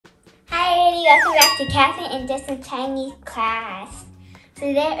Welcome back to Cafe and Justin Chinese class. So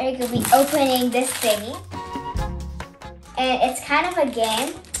today we're going to be opening this thingy. And it's kind of a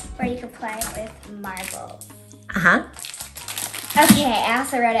game where you can play with marbles. Uh-huh. Okay, I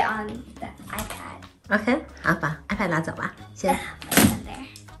also wrote it on the iPad. Okay, 好，把 iPad 拿走吧，先。 Put it in there.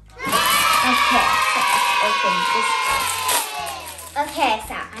 Okay, so let's open this one. Okay,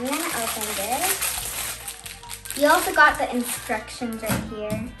 so I'm going to open this. You also got the instructions right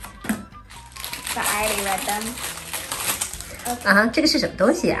here. But I already read them. Okay. 啊哈，这个是什么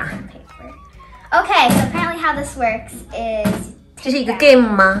东西啊？ Okay, so apparently how this works is 这是一个 game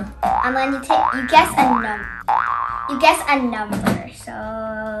吗？ and then you guess a number. You guess a number. So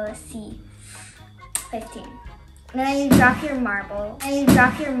let's see, 15. And then you drop your marble. And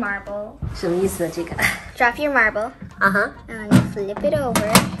什么意思这个？ Drop your marble. 啊哈。 And then you flip it over.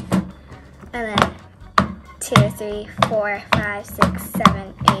 And then 2, 3, 4, 5, 6,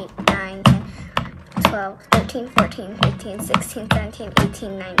 7, 8, 9, 10. 12, 13, 14, 15, 16, 17,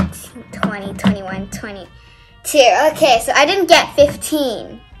 18, 19, 20, 21, 22. Okay, so I didn't get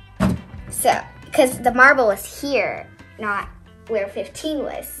 15. So, because the marble was here, not where 15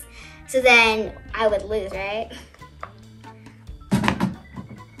 was. So then I would lose, right?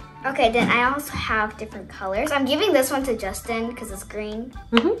 Okay, then I also have different colors. I'm giving this one to Justin because it's green.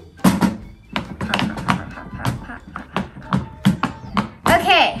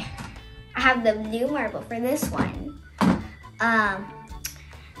 Okay. I have the blue marble for this one.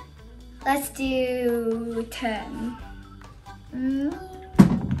 Let's do 10.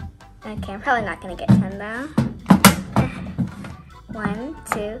 Okay, I'm probably not gonna get 10 though. 1,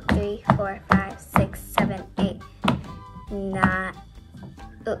 2, 3, 4, 5, 6, 7, 8, 9.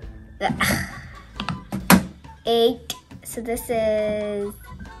 8. So this is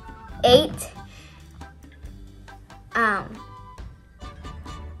 8.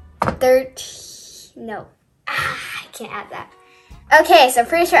 13. No. I can't add that. Okay, so I'm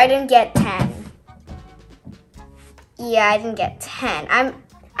pretty sure I didn't get 10. Yeah, I didn't get 10. I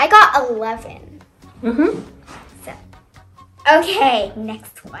got 11. So, okay,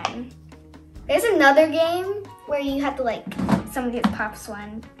 next one. There's another game where you have to like, somebody pops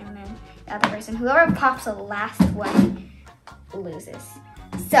one and then the other person, whoever pops the last one loses.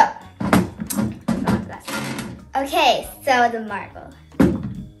 So, okay, so the marble.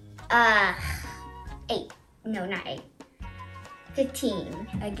 8. No, not 8. 15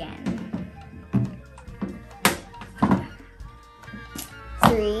 again.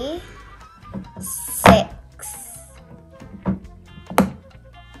 3, 6,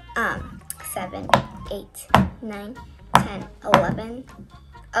 7, 8, 9, 10, 11.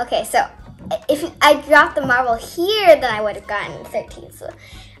 Okay, so if I dropped the marble here, then I would have gotten 13. So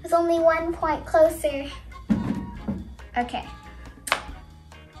it's only 1 point closer. Okay.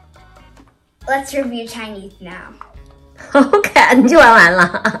 Let's review Chinese now. OK， 你就玩完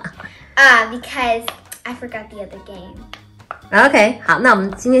了。Because I forgot the other game. OK， 好，那我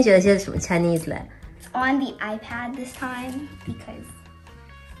们今天学的些什么 Chinese 嘞？ It's on the iPad this time because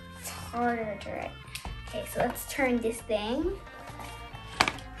it's harder to write. Okay, so let's turn this thing.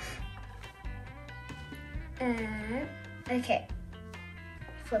 Okay.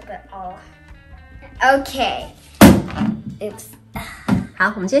 Flip it all. Okay. Oops.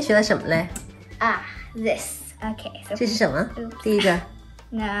 好，我们今天学的什么嘞？ This. Okay. So 这是什么？第一个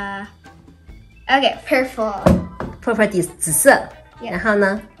Nah. Okay, purple. purple 紫色，然后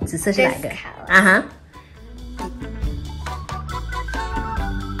呢，紫色是哪个？啊哈。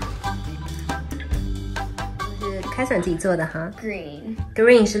是开始自己做的哈。Green.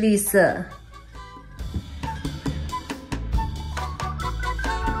 Green 是绿色。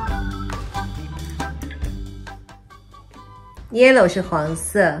Yellow 是黄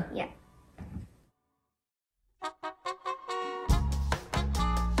色。Yeah.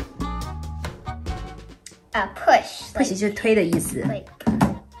 Push. Push 就是推的意思。 Like.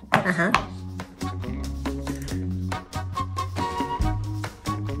 啊哈。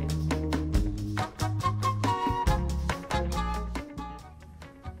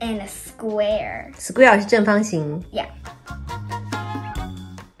And a square. Square 是正方形。 Yeah.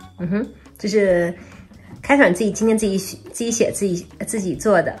 就是开场今天自己写自己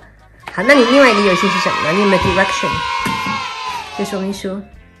做的。好，那你另外一个游戏是什么呢？你有没有 direction？ 就说明书。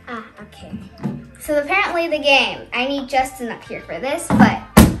Okay. So apparently the game, I need Justin up here for this, but...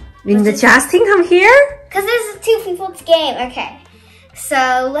 You need Justin come here? Because this is 2 people's game. Okay.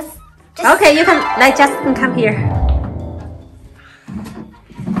 So let's just... Okay, you can let Justin come here.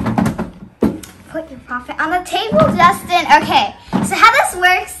 Put your profit on the table, Justin. Okay. So how this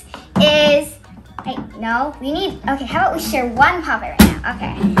works is... Wait, no. We need... Okay, how about we share 1 profit right now?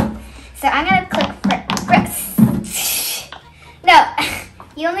 Okay. So I'm gonna click first. No,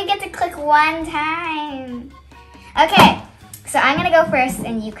 you only get to click one time. Okay, so I'm gonna go first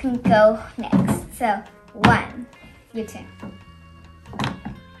and you can go next. So 1, your turn.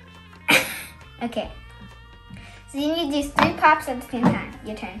 Okay, so you need to do 3 pops at the same time.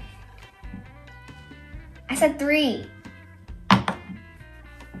 Your turn. I said 3.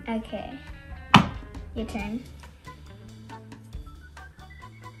 Okay, your turn.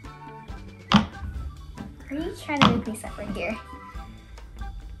 Are you trying to make me suffer here?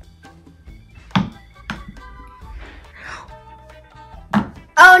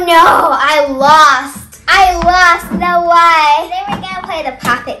 Oh no, I lost. No, why? Today we're gonna play the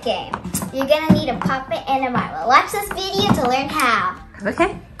puppet game. You're gonna need a puppet and a marble. Watch this video to learn how.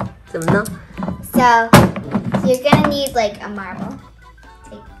 Okay. 怎么呢? So you're gonna need like a marble.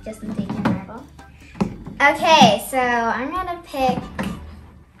 Take your marble. Okay, so I'm gonna pick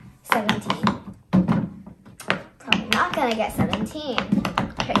 17. Probably not gonna get 17.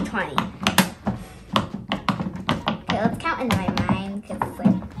 Pick 20. Okay, let's count in my mind because it's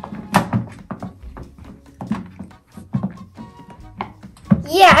like.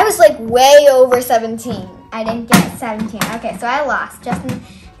 Yeah, I was like way over 17. I didn't get 17. Okay, so I lost. Justin,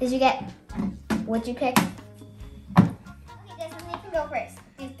 did you get? What'd you pick? Okay, Justin, you can go first.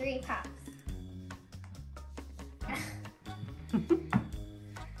 Do 3 pops.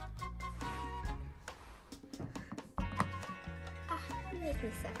 You make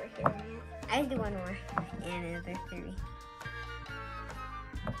me suffer here, man. I do 1 more and another 3.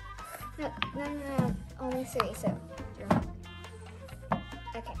 No. Only 3. So.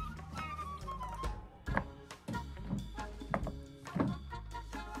 Okay.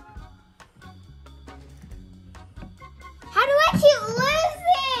 How do I keep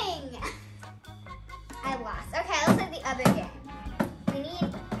losing? I lost. Okay, let's play the other game. We need a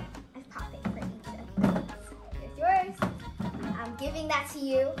poppet for each of them. Here's yours. I'm giving that to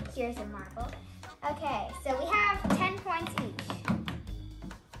you. Here's a marble. Okay, so we have 10 points each.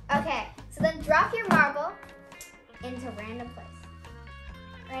 Okay, so then drop your marble into random place.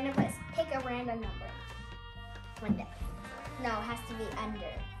 Random place. Pick a random number. 1 day. No, it has to be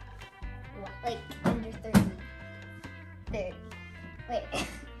under. Like under 30. 30. Wait.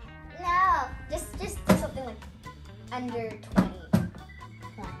 No. Just do something like under 20. 20.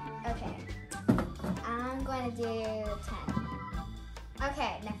 Okay. I'm going to do 10.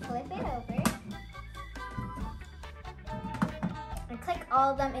 Okay, now flip it over. And click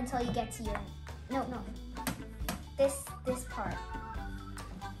all of them until you get to your no. This part.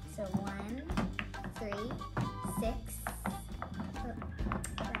 So 1, 3, 6.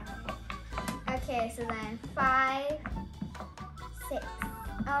 Okay, so then 5, 6.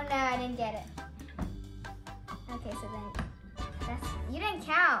 Oh no, I didn't get it. Okay, so then you didn't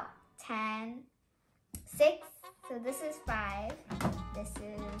count. 10, 6. So this is 5. This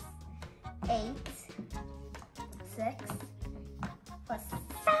is 8, 6. Plus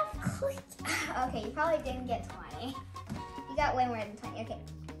stop clicking. Okay, you probably didn't get 20. You got way more than 20. Okay.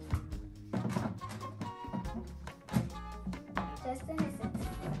 Justin, is it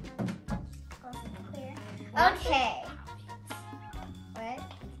clear? Okay. What?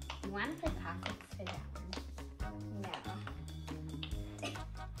 You want to put pockets for that one?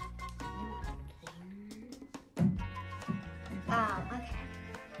 No. Okay.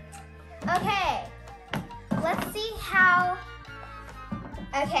 Okay. Let's see how.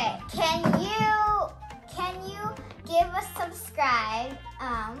 Okay. Can you give us subscribe?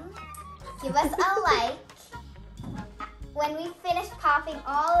 Give us a like. When we finish popping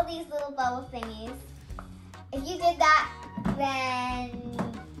all of these little bubble thingies, if you did that, then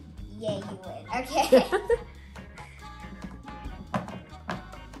yeah, you win. Okay.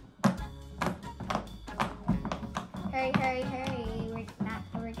 Hurry.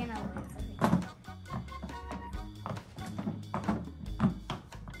 We're gonna lose.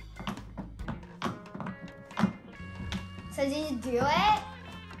 So did you do it?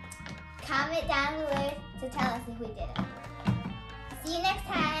 Comment down below to tell us if we did it. See you next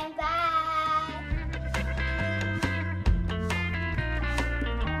time. Bye.